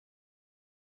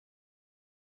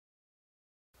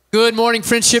Good morning,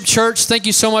 Friendship Church. Thank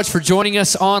you so much for joining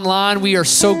us online. We are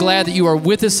so glad that you are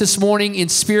with us this morning in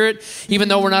spirit. Even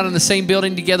though we're not in the same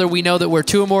building together, we know that where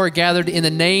two or more are gathered in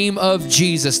the name of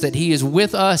Jesus, that He is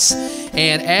with us.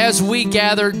 And as we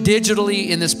gather digitally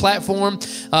in this platform,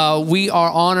 we are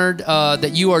honored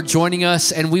that you are joining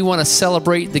us, and we want to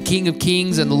celebrate the King of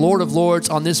Kings and the Lord of Lords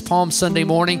on this Palm Sunday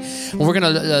morning. And we're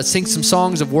going to sing some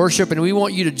songs of worship, and we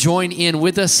want you to join in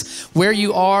with us where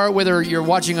you are, whether you're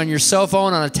watching on your cell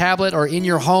phone, on a tablet, or in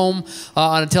your home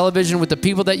on a television with the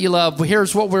people that you love.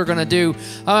 Here's what we're going to do.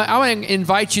 I want to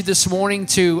invite you this morning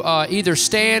to either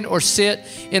stand or sit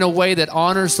in a way that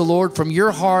honors the Lord from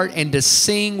your heart, and to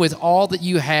sing with all that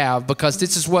you have, because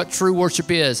this is what true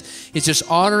worship is. It's just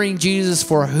honoring Jesus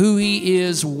for who He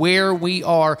is, where we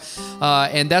are,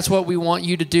 and that's what we want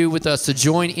you to do with us, to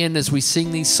join in as we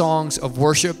sing these songs of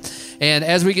worship. And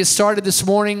as we get started this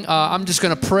morning, I'm just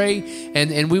going to pray,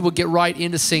 and we will get right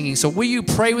into singing. So will you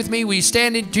pray with me? Will you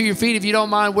stand to your feet, if you don't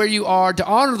mind, where you are, to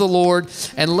honor the Lord,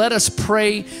 and let us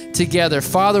pray together.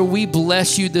 Father, we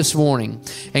bless you this morning.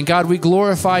 And God, we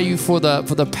glorify you for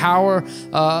the power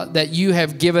that you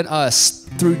have given us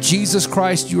through Jesus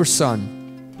Christ, your Son.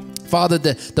 Father,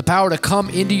 the power to come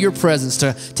into your presence,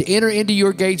 to enter into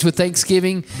your gates with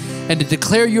thanksgiving, and to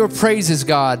declare your praises,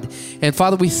 God. And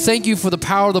Father, we thank you for the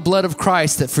power of the blood of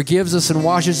Christ that forgives us and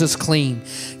washes us clean.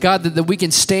 God, that we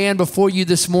can stand before you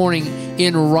this morning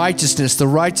in righteousness, the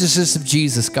righteousness of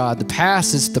Jesus, God. The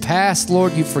past is the past,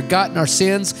 Lord. You've forgotten our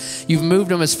sins. You've moved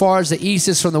them as far as the east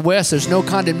is from the west. There's no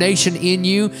condemnation in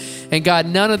you. And God,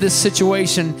 none of this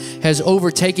situation has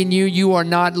overtaken you. You are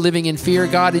not living in fear,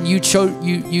 God, and you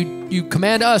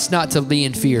command us not to be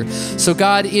in fear. So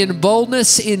God, in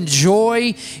boldness, in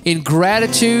joy, in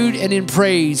gratitude, and in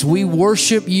praise, we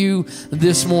worship you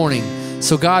this morning.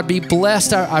 So God, be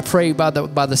blessed, I pray, by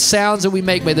the sounds that we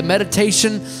make. May the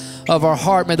meditation of our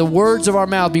heart, may the words of our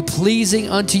mouth be pleasing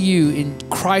unto you. In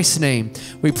Christ's name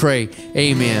we pray,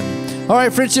 amen. All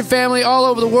right, Friendship family all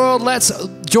over the world, let's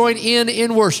join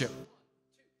in worship.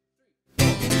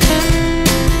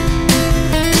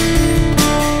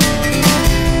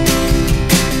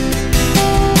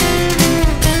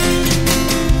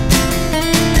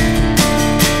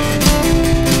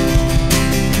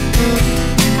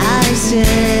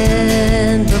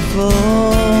 Stand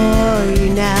before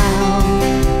you now,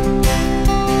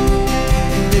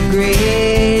 the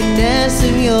greatness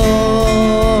of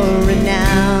your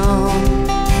renown.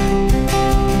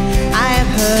 I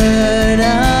have heard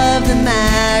of the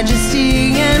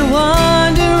majesty and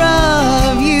wonder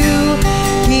of you,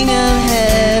 King of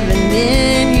heaven.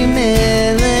 In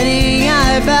humility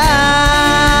I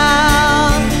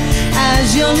bow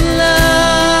as your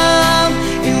love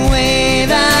in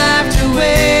wave after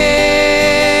wave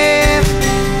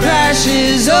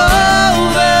crashes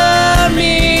over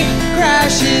me,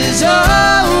 crashes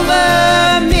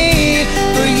over me.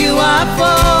 For you are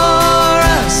for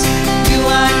us, you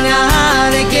are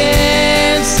not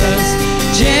against us.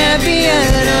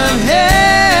 Champion of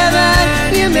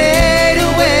heaven, you made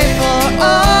a way for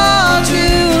all to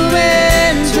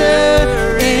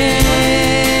enter in.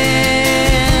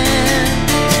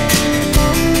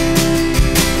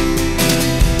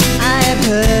 I have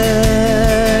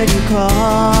heard you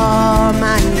call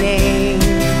my name.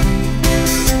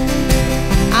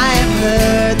 I have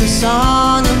heard the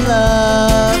song of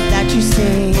love that you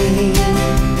sing.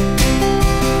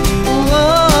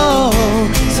 Oh,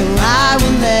 so I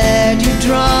will let you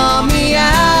draw me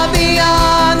out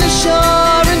beyond the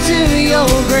shore into your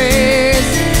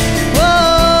grace.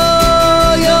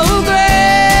 Oh, your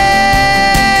grace,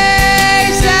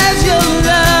 as your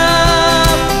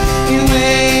love in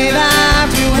wave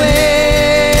after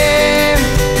wave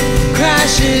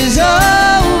crashes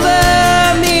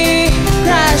over me,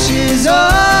 crashes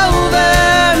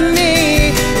over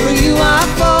me. For you are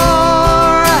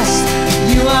for us,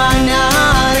 you are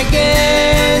not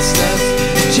against us.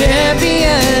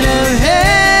 Champion of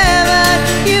heaven,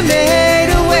 you made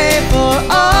a way for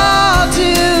all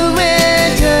to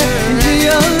enter into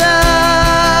your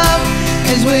love,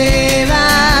 as wave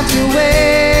after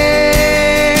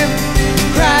wave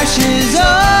crashes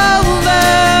over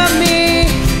me,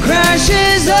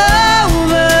 crashes over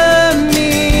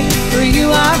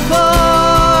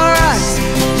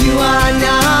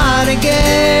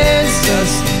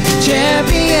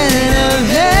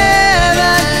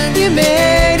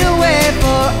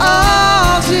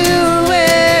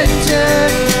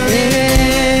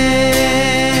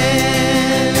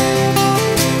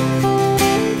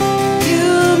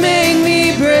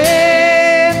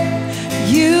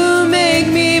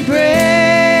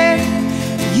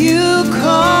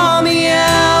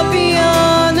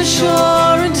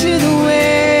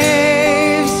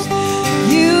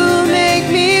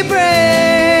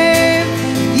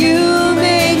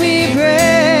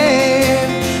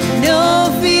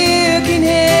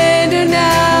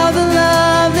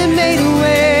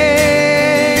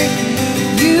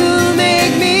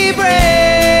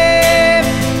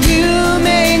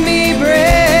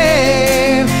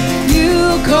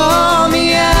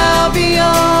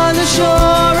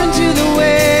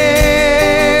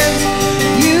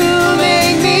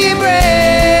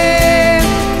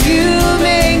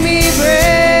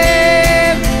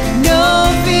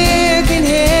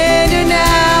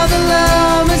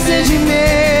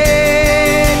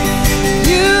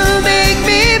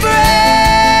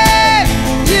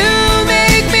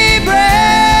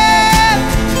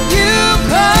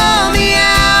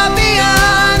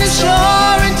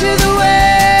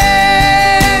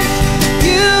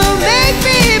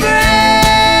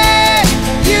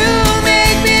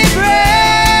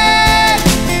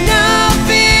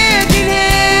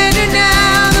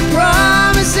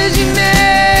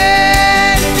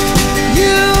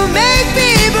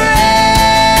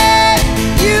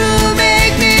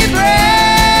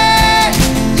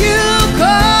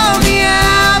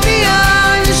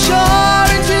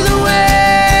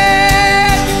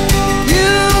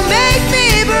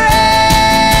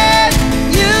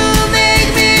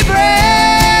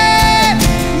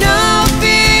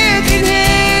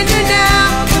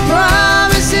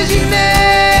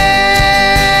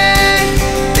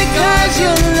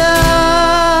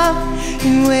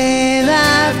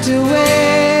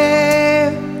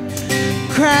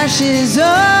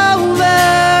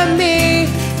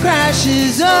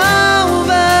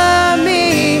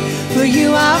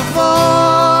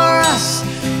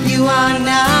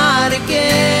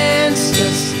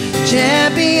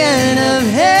champion of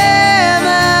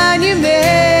heaven, you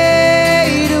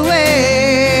made a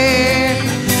way.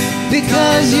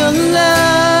 Because your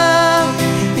love,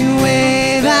 in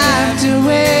wave after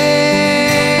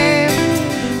wave,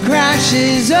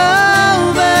 crashes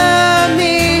over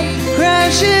me,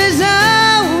 crashes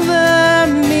over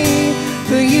me.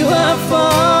 For you are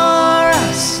for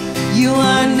us, you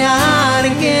are not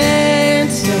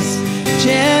against us.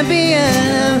 Champion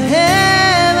of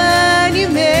heaven, you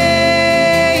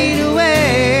made a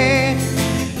way.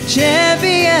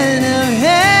 Champion of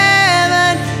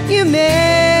heaven, you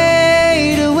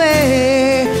made a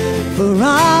way for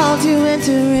all to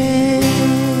enter in.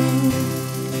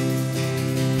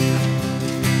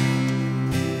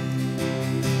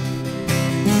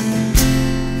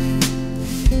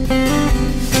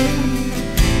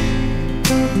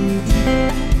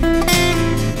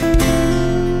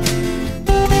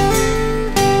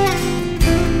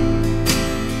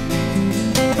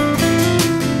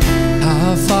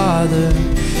 Our Father,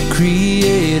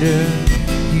 Creator,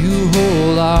 you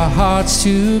hold our hearts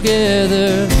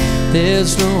together.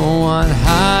 There's no one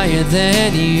higher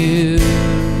than you.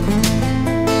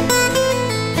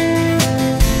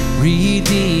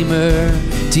 Redeemer,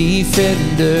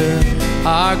 Defender,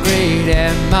 our great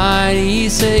and mighty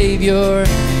Savior.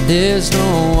 There's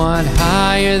no one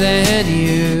higher than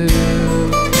you.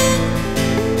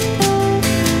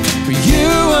 For you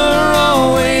are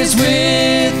always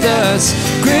with us,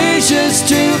 gracious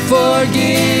to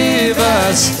forgive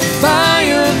us. By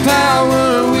your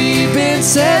power we've been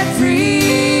set free.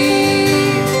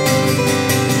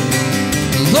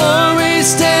 Lord, we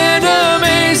stand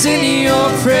amazed in your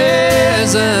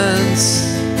presence,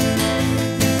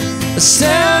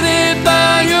 astounded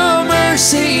by your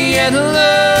mercy and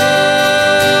love.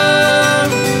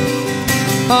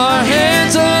 Our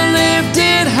hands are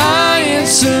lifted high in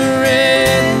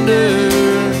surrender.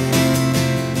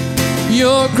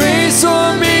 Your grace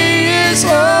for me is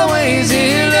always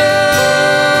enough.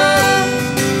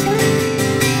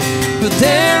 But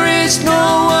there is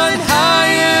no one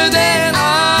higher than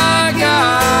our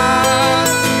God.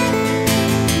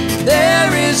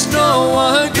 There is no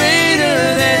one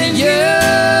greater than you.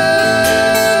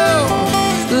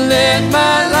 Let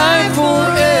my life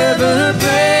forever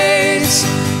praise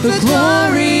the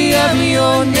glory of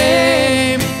your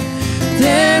name.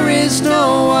 There is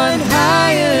no one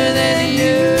higher than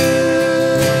you.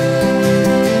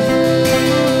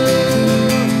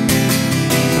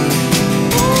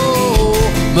 Oh,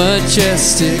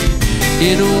 majestic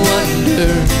in wonder,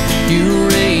 you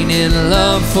reign in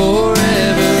love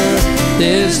forever.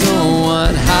 There's no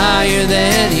one higher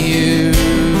than you.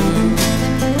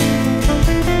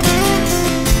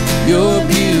 Your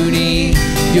beauty,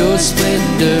 your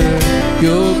splendor,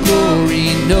 your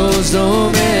glory knows no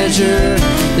measure.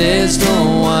 There's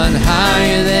no one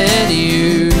higher than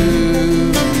you.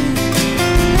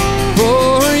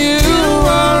 For you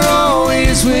are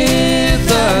always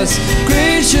with us,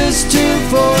 gracious to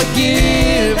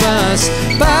forgive us.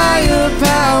 By your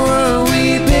power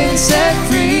we've been set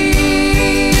free.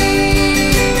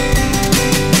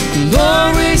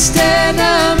 Lord, we stand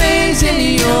amazed in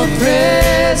your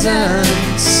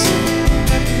presence,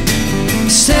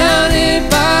 astounded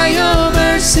by your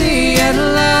mercy and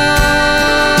love.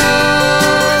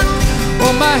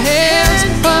 Oh, my hands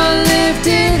are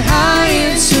lifted high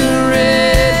in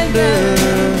surrender.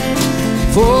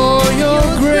 For your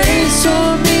grace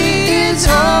for me is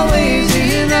always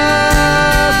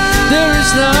enough. There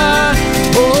is none,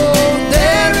 oh,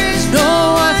 there is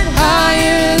no one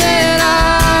higher than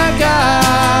our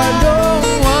God. No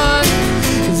one,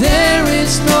 there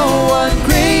is no one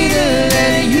greater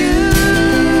than you.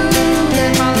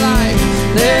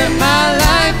 Let my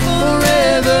life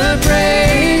forever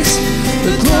praise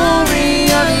the glory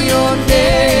of your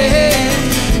name.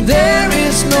 There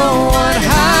is no one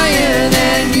higher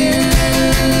than you.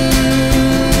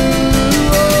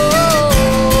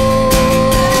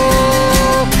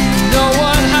 No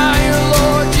one higher,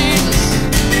 Lord Jesus.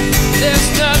 There's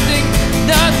nothing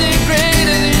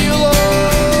greater than you, Lord.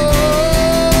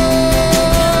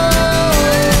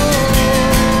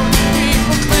 We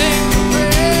proclaim your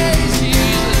praise,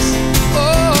 Jesus.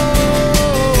 Oh,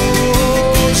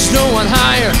 there's no one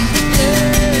higher.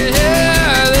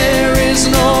 Yeah, there is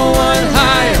no one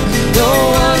higher, no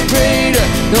one greater,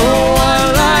 no one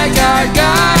like our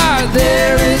God.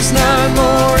 There is none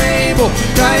more able,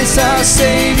 Christ our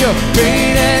Savior,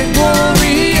 great and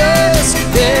glorious.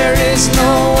 There is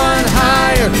no one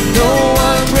higher, no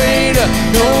one greater,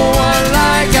 no one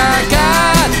like our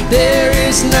God. There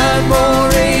is none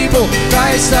more able,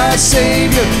 Christ our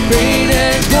Savior, great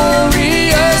and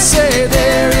glorious. Say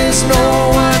there is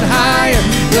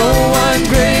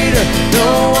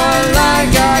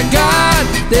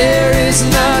There is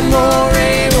none more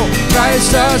able,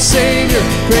 Christ our Savior,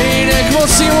 great and come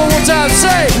on, sing it one more time,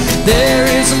 say, there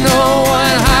is no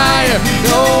one higher,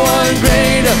 no one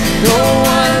greater, no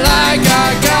one like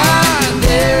our God.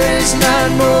 There is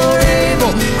none more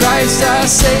able, Christ our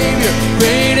Savior,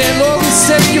 great and Lord, we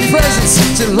stand in your presence.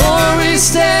 So Lord, we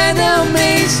stand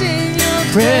amazed in your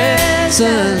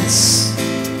presence,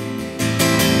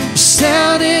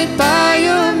 astounded by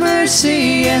your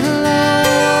mercy and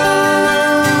love.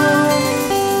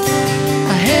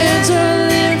 Our hands are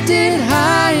lifted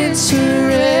high in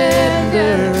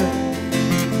surrender,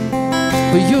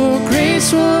 but your grace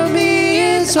for me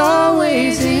is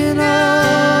always enough.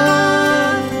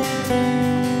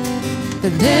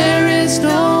 And there is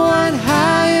no one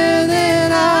higher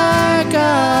than our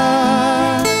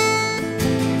God.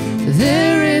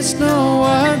 There is no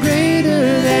one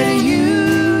greater than you.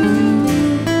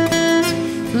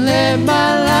 Let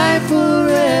my life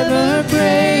forever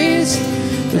praise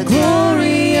the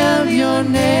glory of your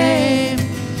name.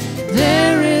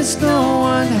 There is no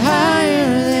one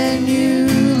higher than you.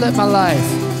 Let my life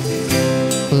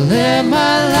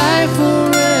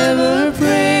forever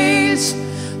praise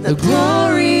the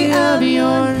glory of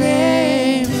your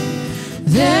name.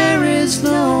 There is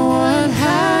no one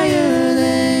higher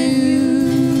than you.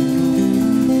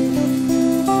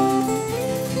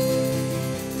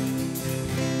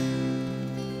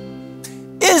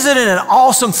 Isn't it an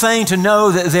awesome thing to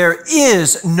know that there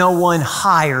is no one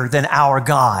higher than our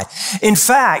God? In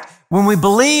fact, when we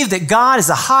believe that God is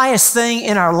the highest thing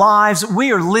in our lives,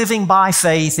 we are living by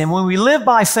faith. And when we live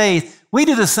by faith, we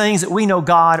do the things that we know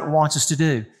God wants us to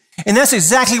do. And that's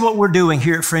exactly what we're doing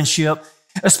here at Friendship,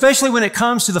 especially when it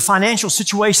comes to the financial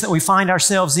situation that we find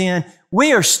ourselves in.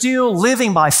 We are still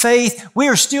living by faith. We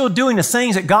are still doing the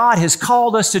things that God has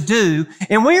called us to do.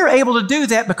 And we are able to do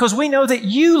that because we know that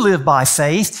you live by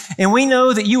faith, and we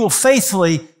know that you will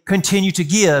faithfully continue to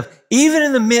give, even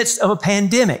in the midst of a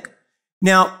pandemic.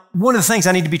 Now, one of the things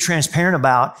I need to be transparent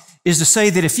about is to say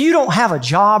that if you don't have a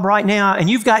job right now and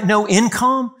you've got no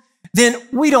income, then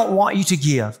we don't want you to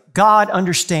give. God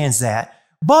understands that.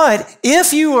 But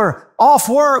if you are off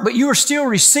work, but you are still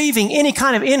receiving any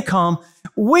kind of income,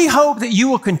 we hope that you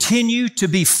will continue to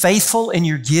be faithful in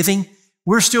your giving.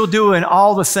 We're still doing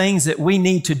all the things that we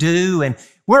need to do, and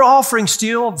we're offering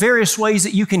still various ways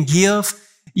that you can give.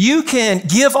 You can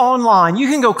give online. You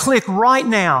can go click right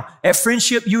now at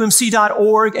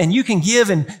friendshipumc.org, and you can give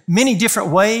in many different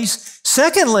ways.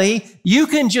 Secondly, you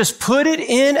can just put it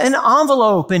in an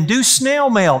envelope and do snail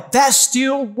mail. That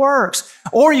still works.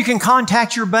 Or you can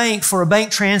contact your bank for a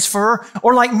bank transfer,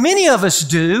 or like many of us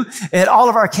do at all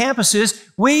of our campuses,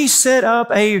 we set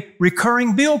up a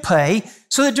recurring bill pay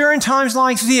so that during times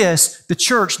like this, the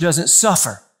church doesn't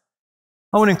suffer.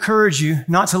 I want to encourage you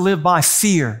not to live by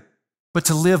fear, but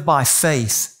to live by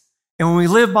faith. And when we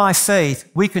live by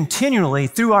faith, we continually,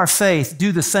 through our faith,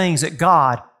 do the things that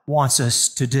God wants us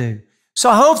to do. So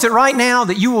I hope that right now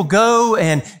that you will go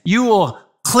and you will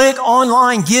click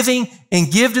online giving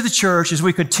and give to the church as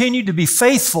we continue to be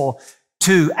faithful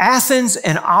to Athens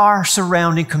and our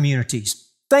surrounding communities.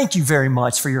 Thank you very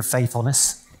much for your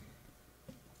faithfulness.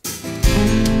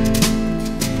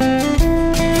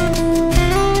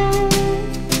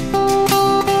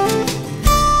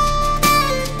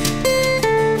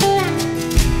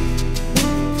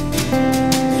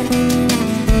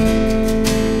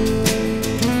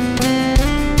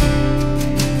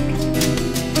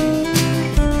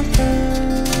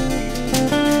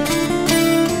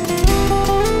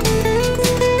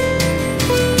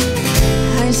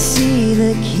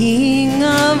 King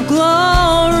of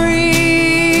glory,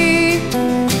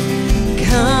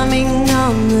 coming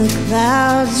on the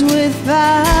clouds with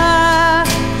fire.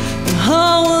 The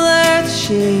whole earth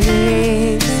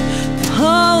shakes, the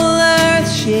whole earth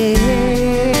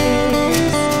shakes,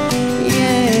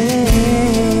 yeah.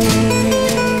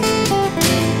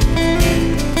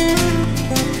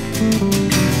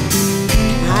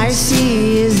 I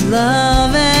see His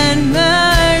love and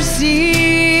mercy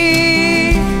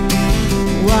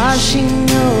washing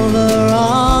over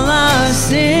all our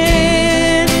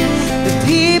sin. The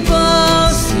people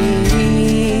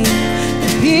sing,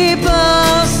 the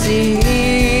people sing,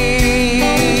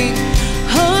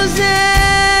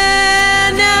 Hosanna,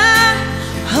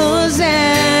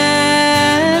 Hosanna,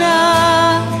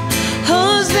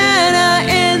 Hosanna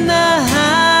in the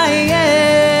highest,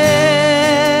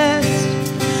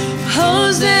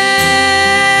 Hosanna.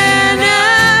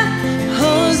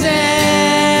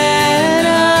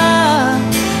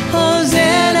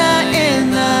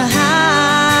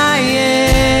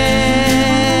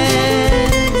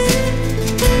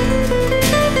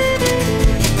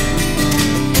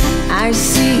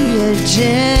 a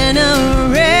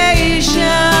generation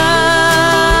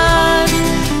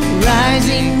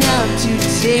rising up to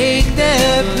take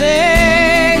their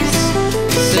place.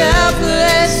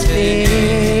 Selfless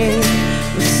faith,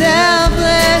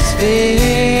 selfless faith.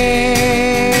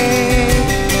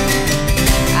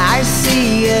 I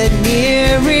see a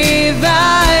near revival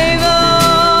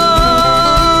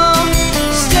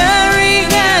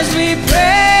stirring as we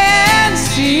pray and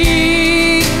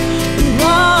seek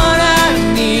on our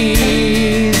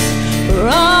knees,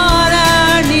 on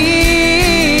our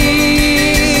knees.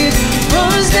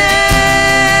 Hosanna,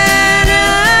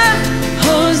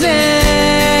 Hosanna,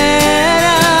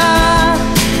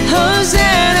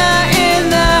 Hosanna in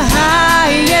the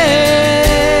highest.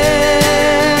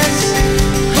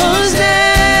 Hosanna,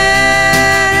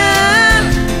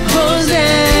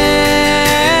 Hosanna,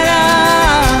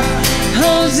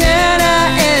 Hosanna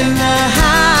in the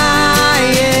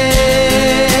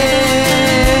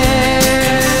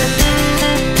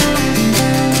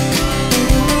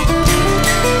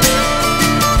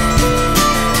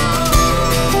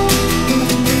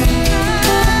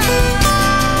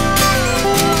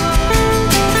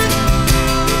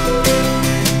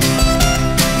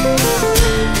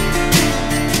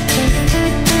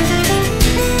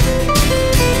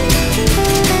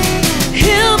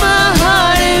heal my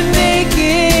heart and make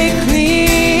it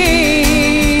clean.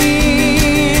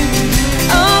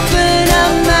 Open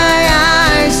up my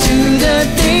eyes to the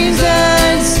things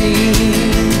unseen.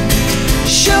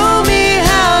 Show me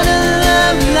how to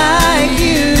love like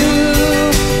you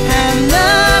have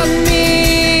loved me.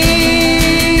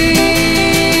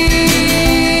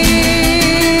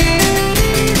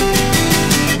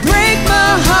 Break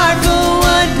my heart for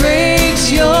what breaks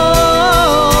yours.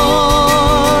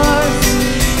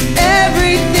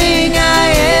 Everything I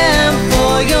am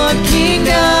for your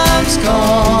kingdom's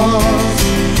cause.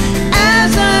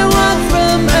 As I walk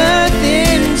from earth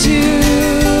into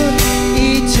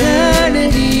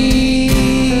eternity.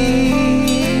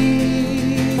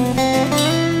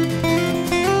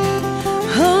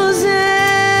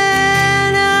 Hosanna,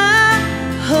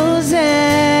 Hosanna,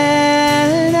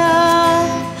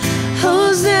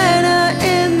 Hosanna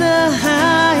in the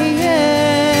highest.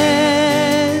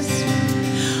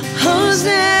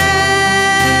 Hosanna,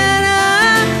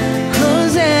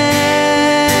 Hosanna,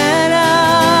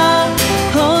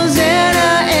 Hosanna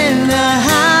in the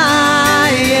highest.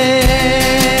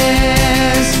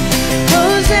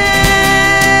 Hosanna,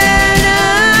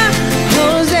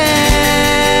 Hosanna,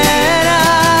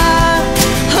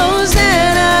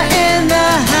 Hosanna in the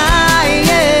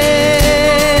highest.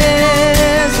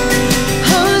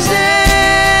 Hosanna,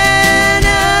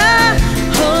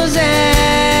 Hosanna,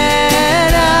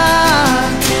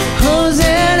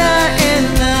 Hosanna in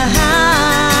the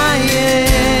highest.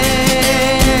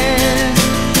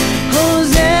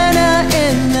 Hosanna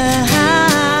in the highest.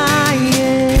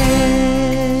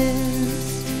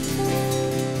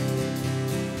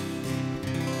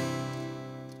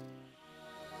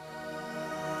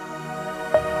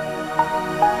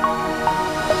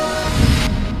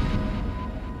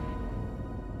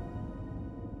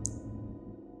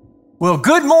 Well,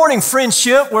 good morning,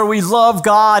 friendship, where we love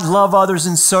God, love others,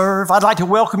 and serve. I'd like to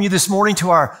welcome you this morning to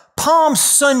our Palm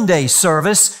Sunday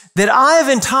service that I've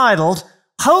entitled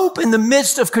Hope in the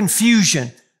Midst of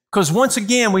Confusion, because once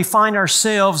again, we find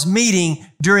ourselves meeting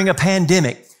during a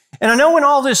pandemic. And I know when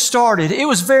all this started, it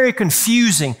was very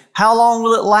confusing. How long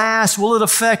will it last? Will it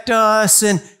affect us?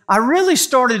 And I really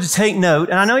started to take note,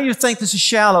 and I know you think this is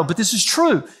shallow, but this is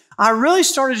true. I really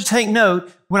started to take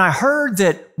note when I heard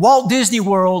that Walt Disney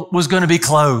World was going to be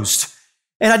closed.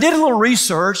 And I did a little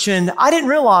research, and I didn't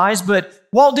realize, but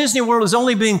Walt Disney World is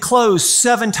only being closed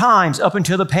 7 times up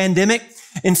until the pandemic.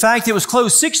 In fact, it was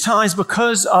closed 6 times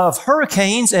because of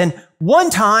hurricanes, and 1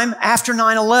 time after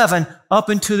 9/11 up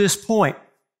until this point.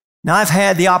 Now, I've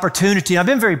had the opportunity, I've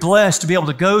been very blessed to be able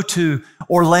to go to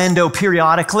Orlando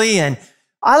periodically, and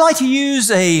I like to use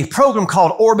a program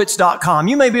called Orbitz.com.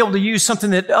 You may be able to use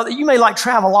something that you may like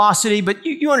Travelocity, but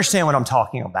you understand what I'm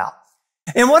talking about.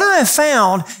 And what I have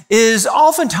found is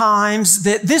oftentimes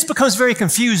that this becomes very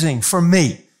confusing for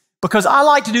me because I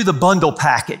like to do the bundle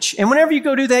package. And whenever you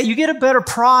go do that, you get a better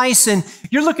price and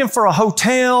you're looking for a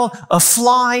hotel, a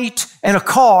flight, and a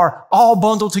car all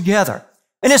bundled together.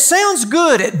 And it sounds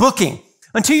good at booking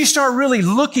until you start really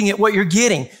looking at what you're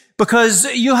getting. because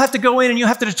you'll have to go in and you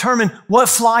have to determine what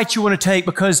flight you want to take,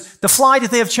 because the flight that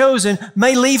they have chosen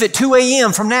may leave at 2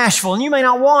 a.m. from Nashville, and you may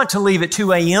not want to leave at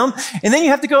 2 a.m. And then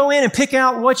you have to go in and pick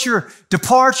out what's your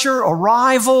departure,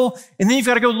 arrival, and then you've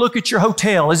got to go look at your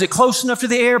hotel. Is it close enough to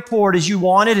the airport as you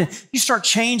wanted? And you start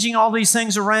changing all these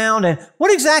things around. And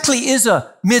what exactly is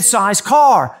a mid-sized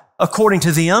car, according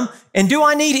to them? And do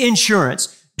I need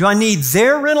insurance? Do I need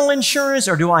their rental insurance,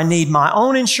 or do I need my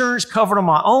own insurance covered on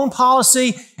my own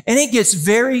policy? And it gets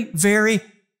very, very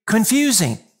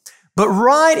confusing. But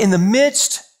right in the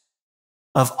midst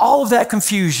of all of that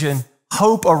confusion,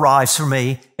 hope arrives for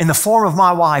me in the form of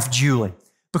my wife, Julie.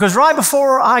 Because right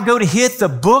before I go to hit the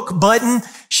book button,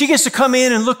 she gets to come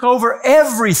in and look over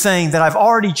everything that I've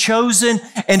already chosen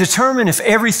and determine if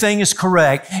everything is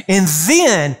correct. And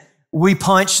then we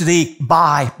punch the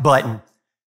buy button.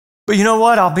 But you know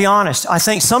what? I'll be honest. I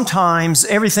think sometimes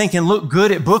everything can look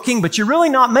good at booking, but you're really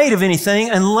not made of anything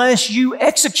unless you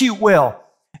execute well.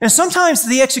 And sometimes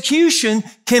the execution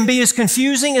can be as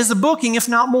confusing as the booking, if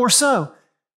not more so.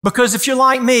 Because if you're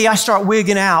like me, I start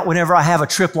wigging out whenever I have a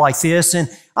trip like this, and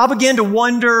I begin to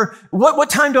wonder, what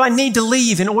time do I need to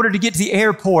leave in order to get to the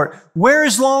airport? Where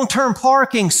is long-term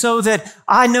parking so that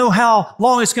I know how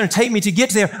long it's going to take me to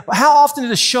get there? How often do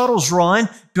the shuttles run?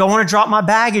 Do I want to drop my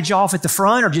baggage off at the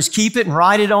front or just keep it and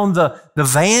ride it on the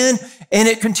van? And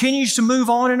it continues to move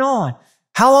on and on.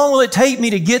 How long will it take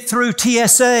me to get through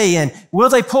TSA? And will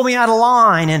they pull me out of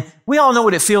line? And we all know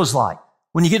what it feels like.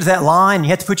 When you get to that line, you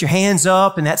have to put your hands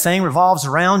up and that thing revolves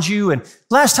around you. And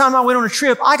last time I went on a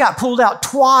trip, I got pulled out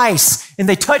twice and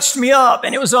they touched me up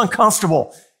and it was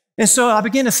uncomfortable. And so I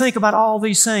began to think about all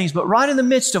these things. But right in the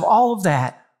midst of all of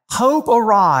that, hope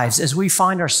arrives as we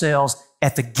find ourselves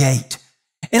at the gate.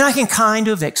 And I can kind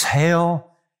of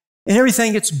exhale and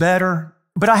everything gets better.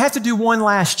 But I have to do one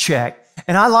last check.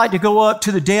 And I like to go up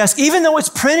to the desk, even though it's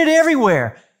printed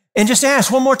everywhere, and just ask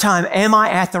one more time, am I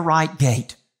at the right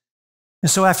gate? And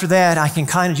so after that, I can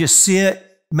kind of just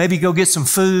sit, maybe go get some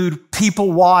food,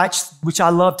 people watch, which I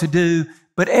love to do,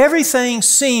 but everything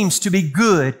seems to be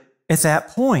good at that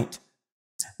point.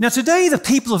 Now today, the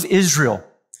people of Israel,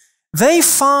 they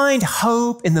find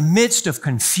hope in the midst of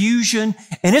confusion,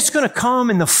 and it's going to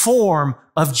come in the form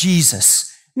of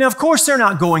Jesus. Now, of course, they're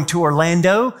not going to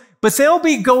Orlando, but they'll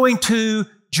be going to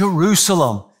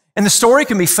Jerusalem. And the story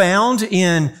can be found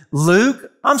in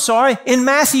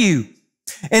Matthew.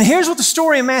 And here's what the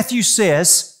story of Matthew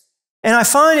says, and I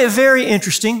find it very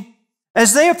interesting.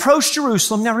 As they approach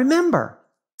Jerusalem, now remember,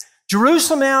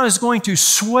 Jerusalem now is going to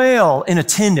swell in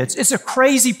attendance. It's a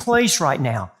crazy place right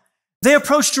now. They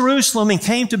approached Jerusalem and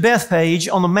came to Bethphage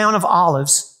on the Mount of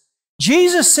Olives.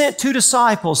 Jesus sent 2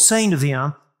 disciples, saying to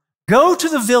them, "Go to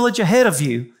the village ahead of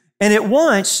you, and at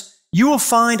once you will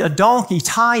find a donkey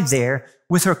tied there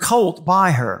with her colt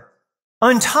by her.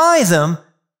 Untie them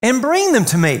and bring them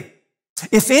to me.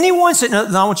 If anyone said," now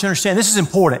I want you to understand, this is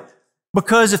important,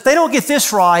 because if they don't get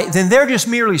this right, then they're just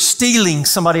merely stealing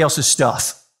somebody else's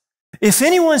stuff. "If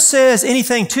anyone says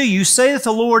anything to you, say that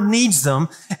the Lord needs them,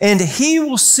 and He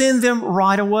will send them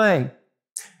right away."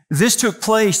 This took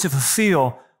place to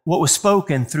fulfill what was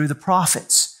spoken through the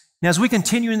prophets. Now, as we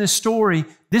continue in this story,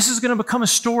 this is going to become a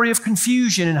story of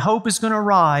confusion, and hope is going to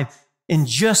arrive in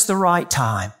just the right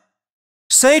time.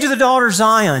 "Say to the daughter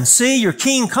Zion, see, your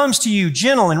king comes to you,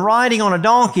 gentle and riding on a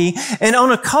donkey, and on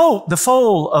a colt, the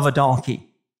foal of a donkey."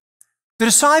 The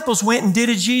disciples went and did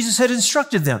as Jesus had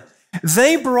instructed them.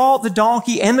 They brought the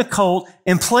donkey and the colt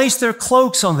and placed their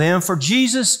cloaks on them for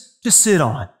Jesus to sit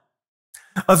on.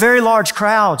 A very large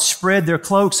crowd spread their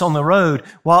cloaks on the road,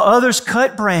 while others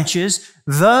cut branches.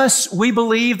 Thus, we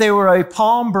believe they were a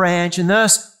palm branch, and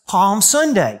thus Palm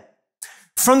Sunday,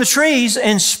 from the trees,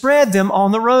 and spread them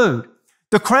on the road.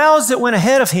 The crowds that went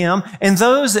ahead of him and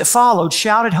those that followed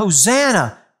shouted,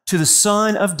 "Hosanna to the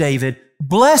Son of David.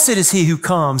 Blessed is he who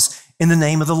comes in the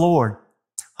name of the Lord.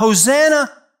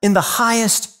 Hosanna in the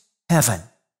highest heaven."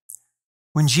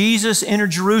 When Jesus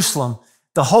entered Jerusalem,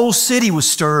 the whole city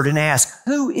was stirred and asked,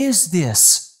 "Who is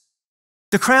this?"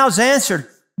 The crowds answered,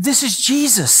 "This is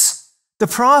Jesus, the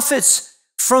prophet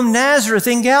from Nazareth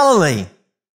in Galilee."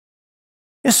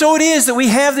 And so it is that we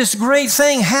have this great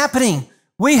thing happening.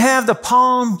 We have the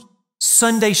Palm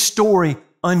Sunday story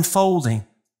unfolding.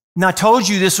 And I told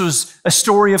you this was a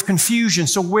story of confusion.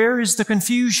 So where is the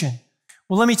confusion?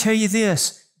 Well, let me tell you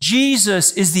this.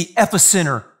 Jesus is the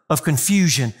epicenter of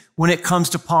confusion when it comes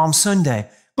to Palm Sunday.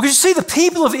 Because you see, the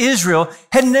people of Israel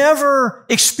had never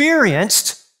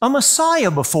experienced a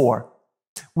Messiah before.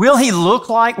 Will he look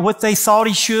like what they thought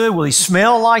he should? Will he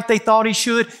smell like they thought he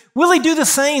should? Will he do the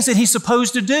things that he's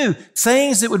supposed to do?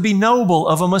 Things that would be noble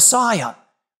of a Messiah?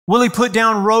 Will He put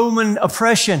down Roman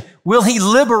oppression? Will He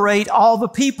liberate all the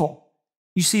people?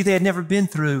 You see, they had never been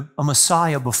through a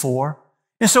Messiah before.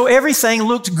 And so everything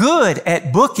looked good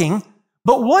at booking,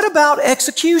 but what about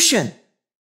execution?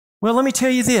 Well, let me tell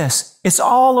you this. It's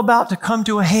all about to come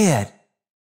to a head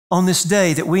on this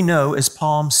day that we know as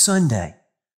Palm Sunday.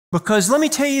 Because let me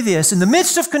tell you this, in the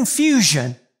midst of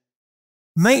confusion,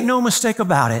 make no mistake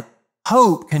about it,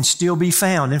 hope can still be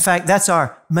found. In fact, that's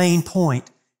our main point.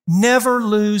 Never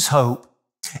lose hope.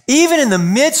 Even in the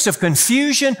midst of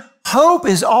confusion, hope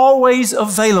is always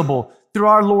available through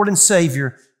our Lord and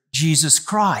Savior, Jesus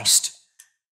Christ.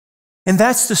 And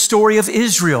that's the story of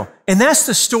Israel. And that's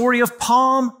the story of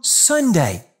Palm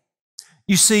Sunday.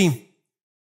 You see,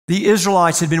 the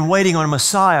Israelites had been waiting on a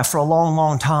Messiah for a long,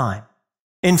 long time.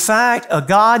 In fact, a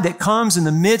God that comes in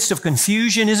the midst of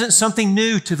confusion isn't something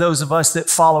new to those of us that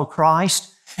follow Christ.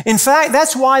 In fact,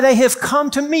 that's why they have come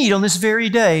to meet on this very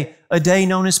day, a day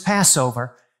known as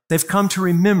Passover. They've come to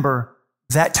remember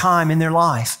that time in their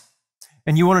life.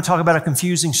 And you want to talk about a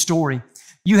confusing story.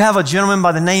 You have a gentleman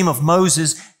by the name of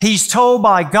Moses. He's told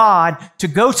by God to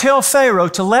go tell Pharaoh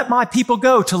to let my people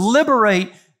go, to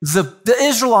liberate the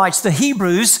Israelites, the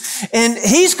Hebrews. And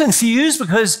he's confused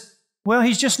because, well,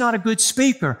 he's just not a good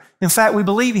speaker. In fact, we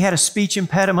believe he had a speech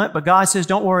impediment, but God says,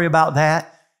 don't worry about that.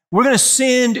 We're going to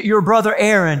send your brother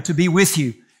Aaron to be with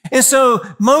you. And so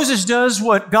Moses does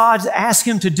what God asked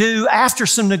him to do after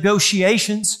some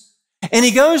negotiations. And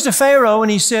he goes to Pharaoh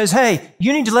and he says, hey,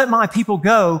 you need to let my people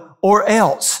go or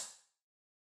else.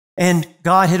 And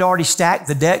God had already stacked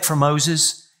the deck for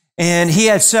Moses. And he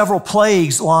had several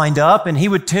plagues lined up. And he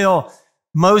would tell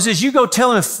Moses, you go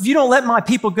tell him, if you don't let my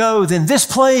people go, then this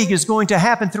plague is going to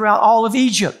happen throughout all of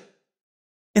Egypt.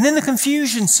 And then the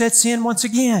confusion sets in once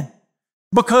again.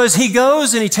 Because he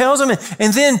goes and he tells them,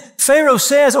 and then Pharaoh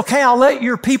says, okay, I'll let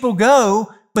your people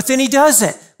go, but then he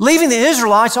doesn't, leaving the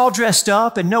Israelites all dressed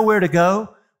up and nowhere to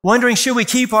go, wondering, should we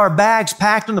keep our bags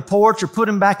packed on the porch or put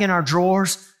them back in our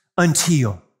drawers?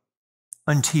 Until.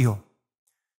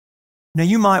 Now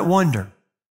you might wonder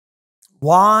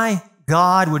why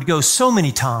God would go so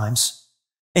many times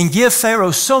and give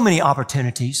Pharaoh so many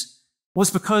opportunities. Was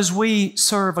because we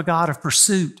serve a God of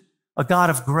pursuit, a God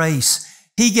of grace.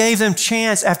 He gave them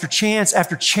chance after chance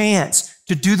after chance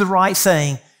to do the right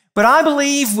thing. But I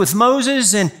believe with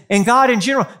Moses and God in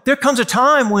general, there comes a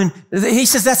time when he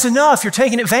says, that's enough. You're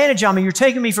taking advantage of me. You're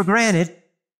taking me for granted.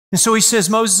 And so he says,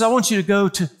 Moses, I want you to go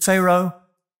to Pharaoh.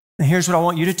 And here's what I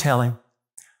want you to tell him.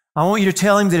 I want you to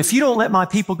tell him that if you don't let my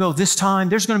people go this time,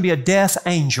 there's going to be a death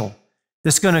angel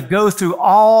that's going to go through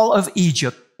all of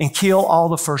Egypt and kill all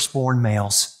the firstborn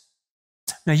males.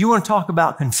 Now, you want to talk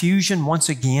about confusion once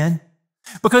again?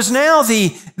 Because now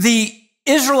the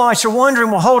Israelites are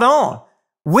wondering, well, hold on.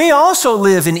 We also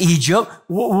live in Egypt.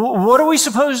 What are we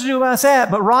supposed to do about that?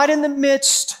 But right in the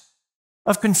midst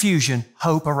of confusion,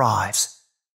 hope arrives.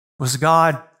 Because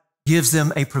God gives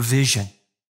them a provision.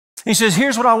 He says,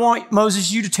 here's what I want,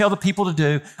 Moses, you to tell the people to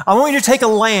do. I want you to take a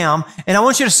lamb, and I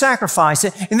want you to sacrifice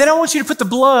it, and then I want you to put the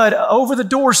blood over the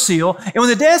door seal, and when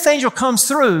the death angel comes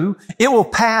through, it will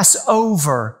pass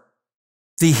over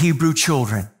the Hebrew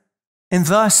children. And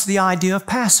thus the idea of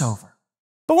Passover.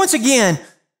 But once again,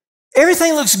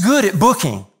 everything looks good at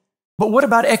booking, but what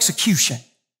about execution?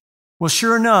 Well,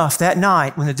 sure enough, that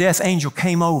night when the death angel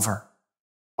came over,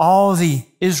 all the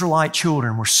Israelite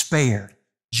children were spared,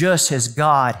 just as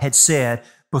God had said,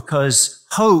 because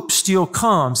hope still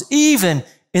comes even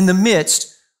in the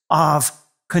midst of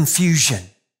confusion.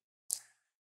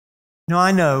 Now,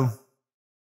 I know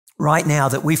right now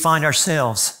that we find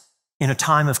ourselves in a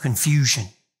time of confusion,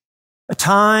 a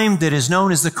time that is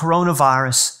known as the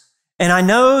coronavirus. And I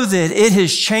know that it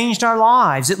has changed our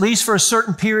lives, at least for a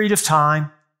certain period of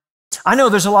time. I know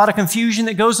there's a lot of confusion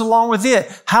that goes along with it.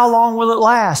 How long will it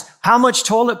last? How much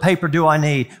toilet paper do I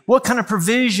need? What kind of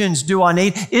provisions do I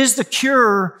need? Is the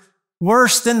cure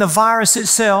worse than the virus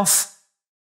itself?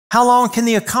 How long can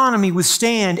the economy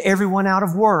withstand everyone out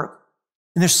of work?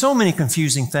 And there's so many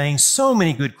confusing things, so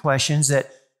many good questions that,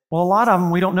 well, a lot of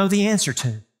them we don't know the answer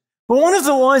to. But one of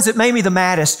the ones that made me the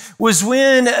maddest was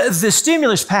when the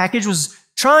stimulus package was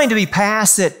trying to be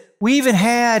passed, that we even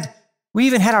had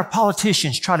our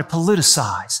politicians try to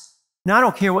politicize. Now, I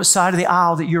don't care what side of the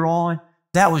aisle that you're on.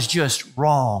 That was just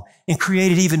wrong and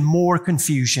created even more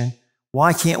confusion.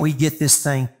 Why can't we get this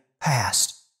thing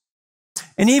passed?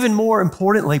 And even more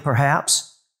importantly, perhaps,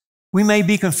 we may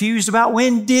be confused about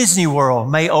when Disney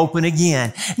World may open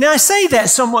again. Now, I say that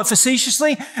somewhat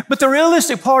facetiously, but the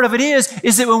realistic part of it is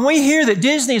that when we hear that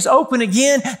Disney is open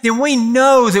again, then we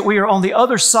know that we are on the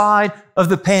other side of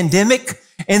the pandemic,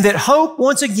 and that hope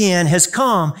once again has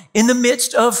come in the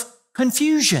midst of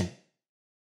confusion.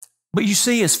 But you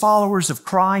see, as followers of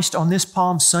Christ on this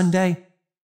Palm Sunday,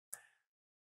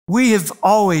 we have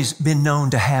always been known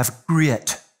to have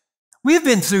grit. We have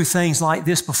been through things like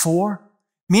this before.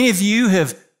 Many of you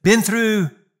have been through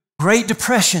Great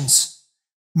Depressions.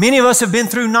 Many of us have been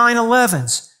through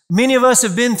 9/11s. Many of us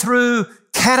have been through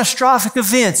catastrophic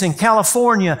events in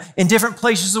California, in different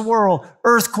places of the world,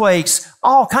 earthquakes,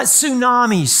 all kinds,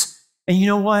 tsunamis. And you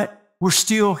know what? We're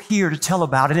still here to tell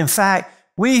about it. In fact,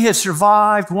 we have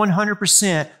survived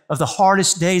 100% of the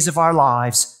hardest days of our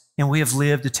lives, and we have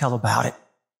lived to tell about it.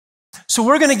 So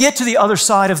we're going to get to the other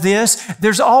side of this.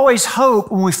 There's always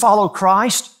hope when we follow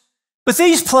Christ. But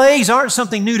these plagues aren't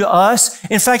something new to us.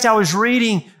 In fact, I was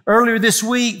reading earlier this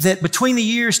week that between the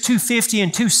years 250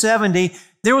 and 270,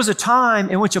 there was a time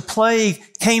in which a plague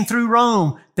came through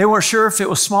Rome. They weren't sure if it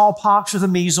was smallpox or the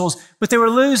measles, but they were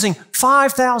losing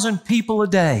 5,000 people a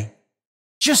day,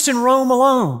 just in Rome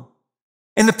alone.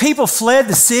 And the people fled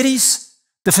the cities,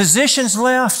 the physicians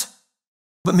left,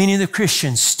 but many of the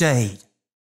Christians stayed.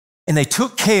 And they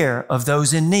took care of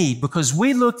those in need because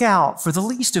we look out for the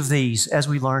least of these, as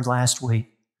we learned last week.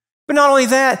 But not only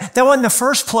that, that wasn't the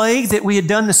first plague that we had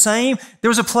done the same. There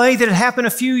was a plague that had happened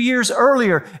a few years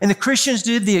earlier, and the Christians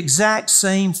did the exact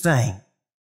same thing.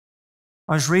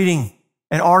 I was reading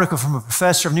an article from a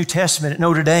professor of New Testament at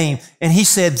Notre Dame, and he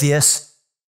said this: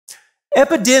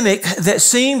 epidemic that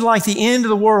seemed like the end of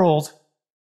the world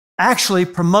actually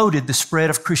promoted the spread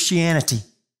of Christianity.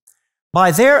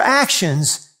 By their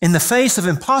actions, in the face of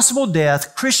impossible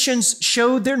death, Christians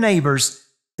showed their neighbors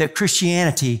that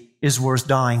Christianity is worth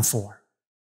dying for.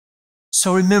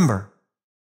 So remember,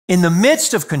 in the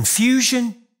midst of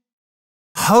confusion,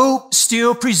 hope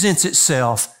still presents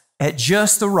itself at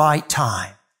just the right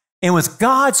time. And with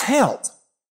God's help,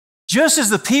 just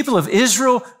as the people of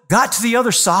Israel got to the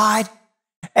other side,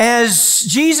 as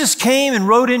Jesus came and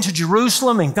rode into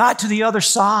Jerusalem and got to the other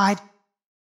side,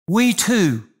 we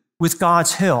too, with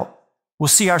God's help, will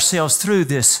see ourselves through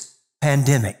this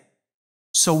pandemic.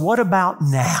 So what about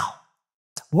now?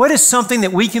 What is something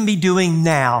that we can be doing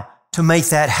now to make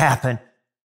that happen?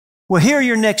 Well, here are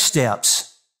your next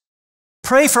steps.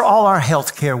 Pray for all our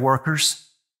healthcare workers.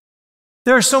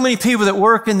 There are so many people that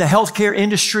work in the healthcare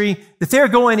industry that they're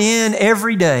going in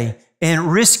every day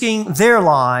and risking their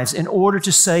lives in order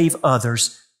to save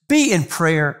others. Be in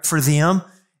prayer for them.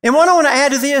 And what I want to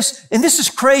add to this, and this is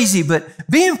crazy, but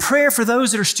be in prayer for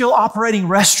those that are still operating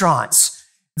restaurants.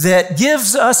 That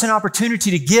gives us an opportunity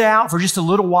to get out for just a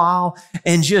little while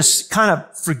and just kind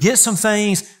of forget some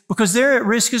things because they're at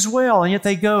risk as well. And yet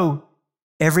they go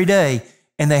every day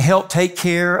and they help take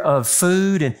care of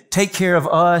food and take care of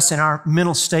us and our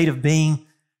mental state of being.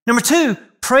 Number two,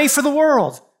 pray for the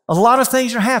world. A lot of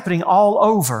things are happening all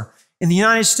over. In the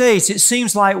United States, it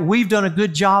seems like we've done a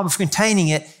good job of containing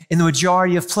it in the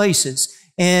majority of places.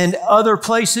 And other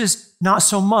places, not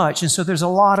so much. And so there's a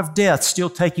lot of death still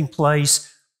taking place.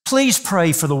 Please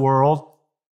pray for the world.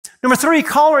 Number three,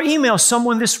 call or email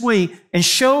someone this week and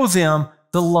show them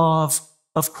the love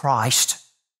of Christ.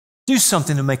 Do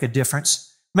something to make a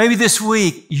difference. Maybe this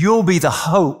week you'll be the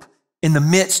hope in the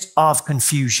midst of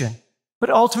confusion.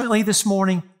 But ultimately this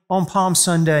morning on Palm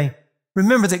Sunday,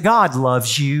 remember that God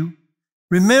loves you.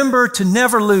 Remember to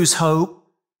never lose hope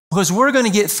because we're going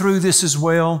to get through this as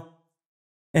well.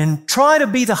 And try to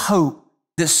be the hope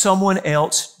that someone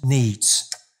else needs.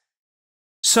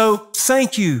 So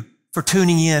thank you for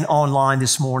tuning in online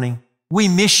this morning. We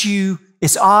miss you.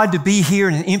 It's odd to be here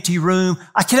in an empty room.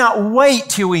 I cannot wait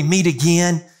till we meet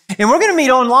again. And we're going to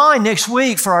meet online next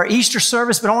week for our Easter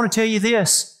service, but I want to tell you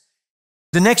this.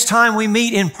 The next time we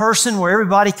meet in person where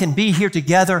everybody can be here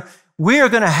together, we are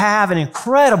going to have an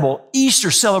incredible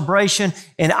Easter celebration,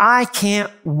 and I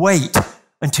can't wait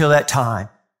until that time.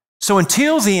 So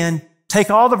until then,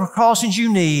 take all the precautions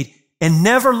you need and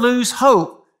never lose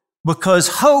hope, because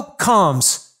hope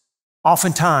comes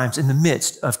oftentimes in the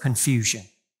midst of confusion.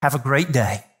 Have a great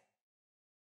day.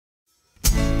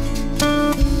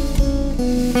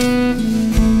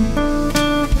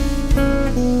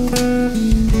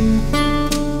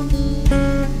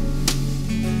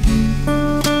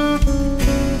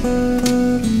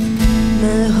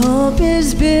 My hope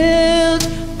is built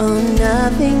on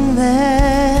nothing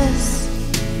less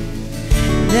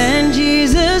than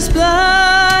Jesus'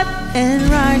 blood and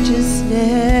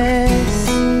righteousness.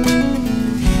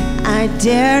 I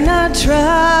dare not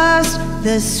trust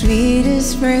the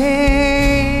sweetest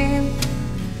frame,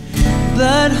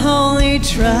 but wholly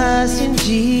trust in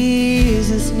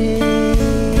Jesus' name.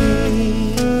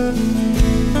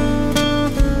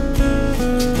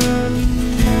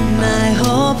 My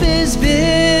hope is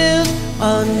built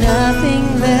on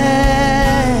nothing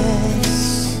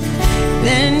less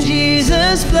than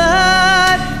Jesus'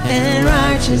 blood and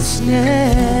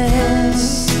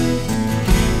righteousness.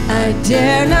 I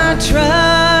dare not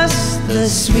trust the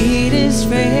sweetest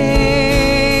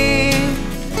frame,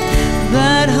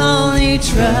 but wholly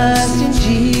trust in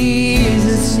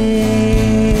Jesus'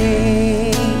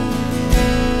 name.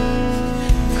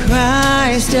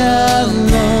 Christ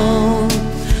alone,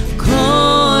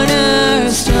 cornerstone,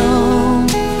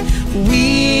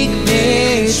 weak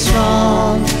made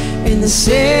strong in the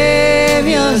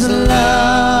Savior's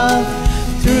love.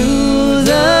 Through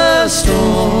the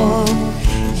storm,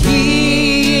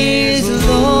 He is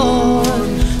Lord,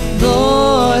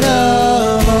 Lord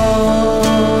of all.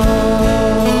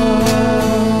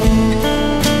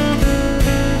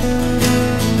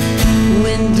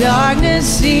 When darkness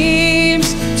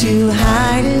seems to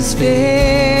hide His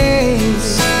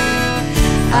face,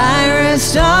 I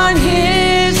rest on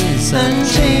His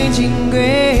unchanging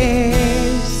grace.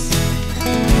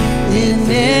 In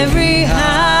every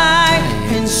high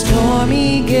and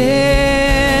stormy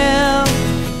gale,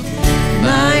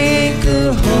 my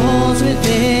anchor holds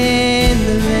within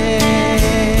the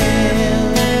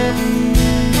veil.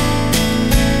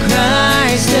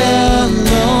 Christ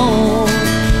alone,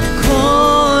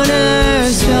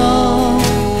 cornerstone,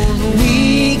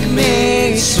 weak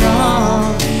made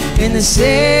strong in the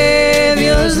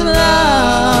Savior's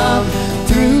love.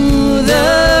 Through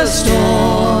the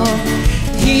storm,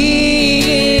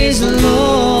 He is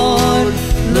Lord,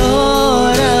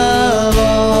 Lord of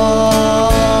all.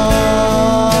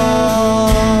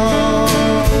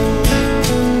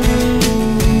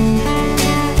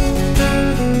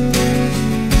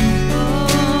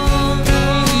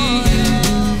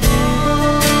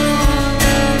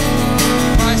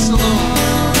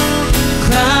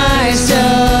 Christ alone, Christ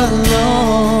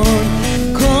alone,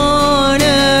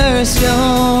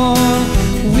 cornerstone,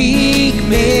 weak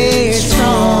made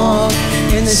strong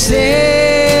in the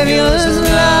Savior's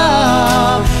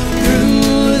love.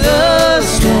 Through the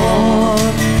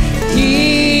storm,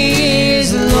 He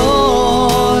is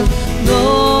Lord,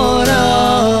 Lord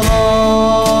of all.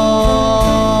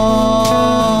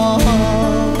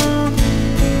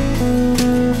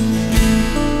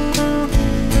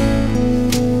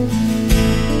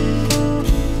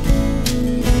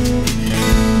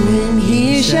 When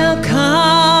He shall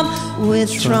come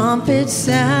with trumpet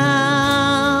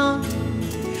sound,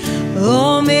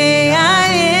 oh, may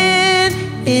I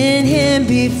in Him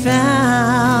be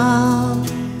found,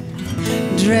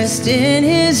 dressed in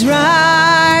His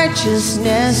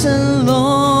righteousness alone,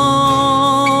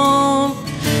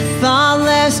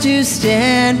 faultless to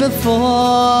stand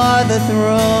before the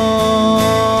throne.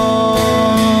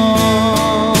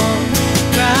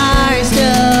 Christ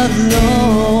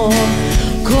alone,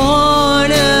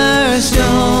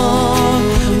 cornerstone,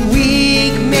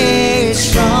 weak made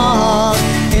strong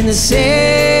in the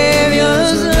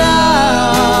Savior's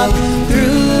love.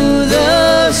 Through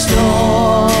the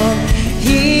storm,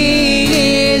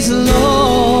 He is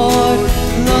Lord,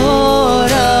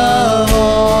 Lord of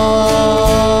all.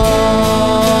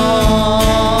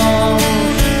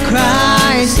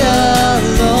 Christ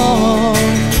alone,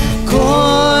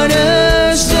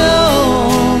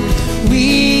 cornerstone,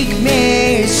 weak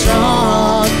made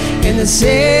strong in the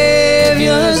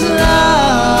Savior's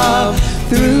love.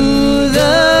 Through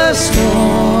the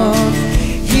storm,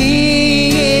 He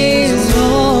is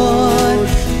Lord,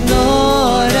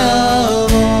 Lord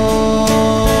of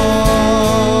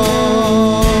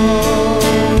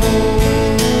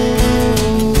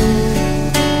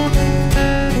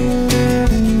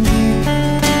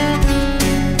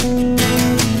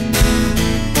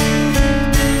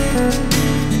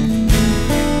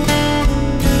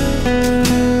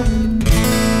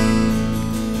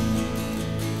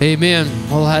Amen.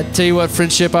 Well, I tell you what,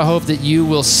 friendship, I hope that you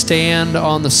will stand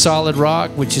on the solid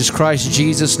rock, which is Christ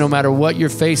Jesus, no matter what you're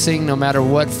facing, no matter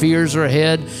what fears are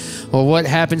ahead or what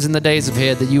happens in the days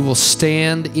ahead, that you will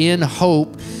stand in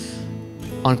hope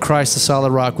on Christ, the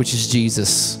solid rock, which is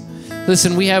Jesus.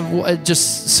 Listen, we have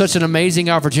just such an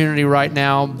amazing opportunity right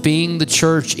now, being the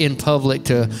church in public,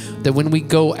 that when we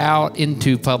go out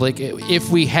into public, if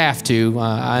we have to,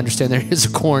 I understand there is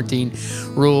a quarantine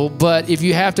rule, but if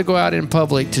you have to go out in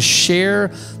public, to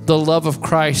share the love of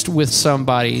Christ with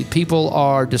somebody. People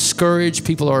are discouraged.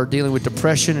 People are dealing with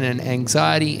depression and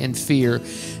anxiety and fear.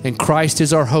 And Christ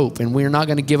is our hope. And we're not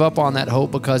going to give up on that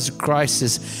hope, because Christ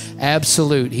is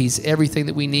absolute. He's everything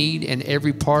that we need, and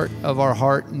every part of our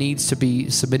heart needs to be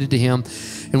submitted to Him.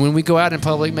 And when we go out in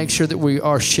public, make sure that we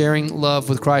are sharing love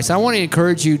with Christ. I want to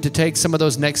encourage you to take some of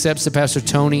those next steps that Pastor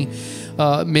Tony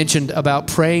mentioned about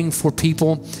praying for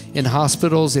people in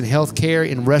hospitals, in healthcare,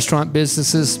 in restaurant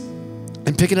businesses,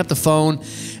 and picking up the phone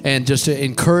and just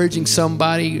encouraging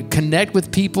somebody, connect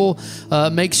with people,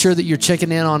 make sure that you're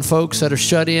checking in on folks that are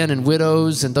shut in and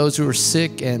widows and those who are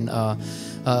sick and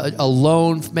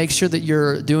alone. Make sure that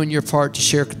you're doing your part to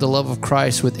share the love of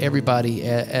Christ with everybody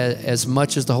as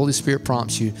much as the Holy Spirit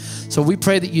prompts you. So we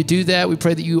pray that you do that. We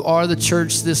pray that you are the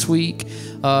church this week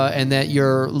and that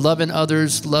you're loving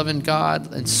others, loving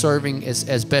God, and serving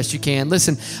as best you can.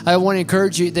 Listen, I want to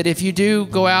encourage you that if you do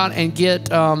go out and get,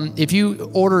 if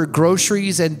you order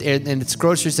groceries and it's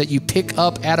groceries that you pick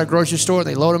up at a grocery store,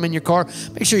 they load them in your car,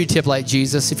 make sure you tip like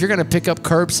Jesus. If you're going to pick up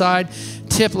curbside,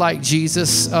 tip like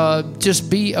Jesus. Just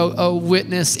be a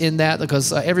witness in that,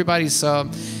 because everybody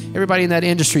in that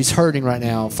industry is hurting right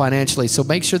now financially. So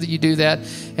make sure that you do that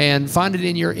and find it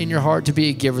in your heart to be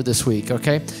a giver this week,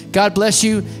 okay? God bless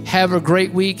you. Have a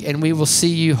great week, and we will see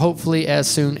you hopefully as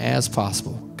soon as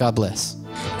possible. God bless.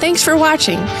 Thanks for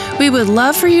watching. We would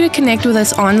love for you to connect with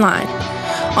us online.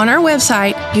 On our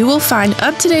website, you will find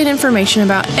up-to-date information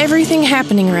about everything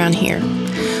happening around here.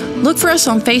 Look for us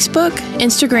on Facebook,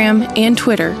 Instagram, and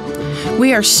Twitter.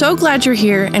 We are so glad you're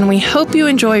here, and we hope you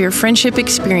enjoy your friendship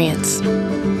experience.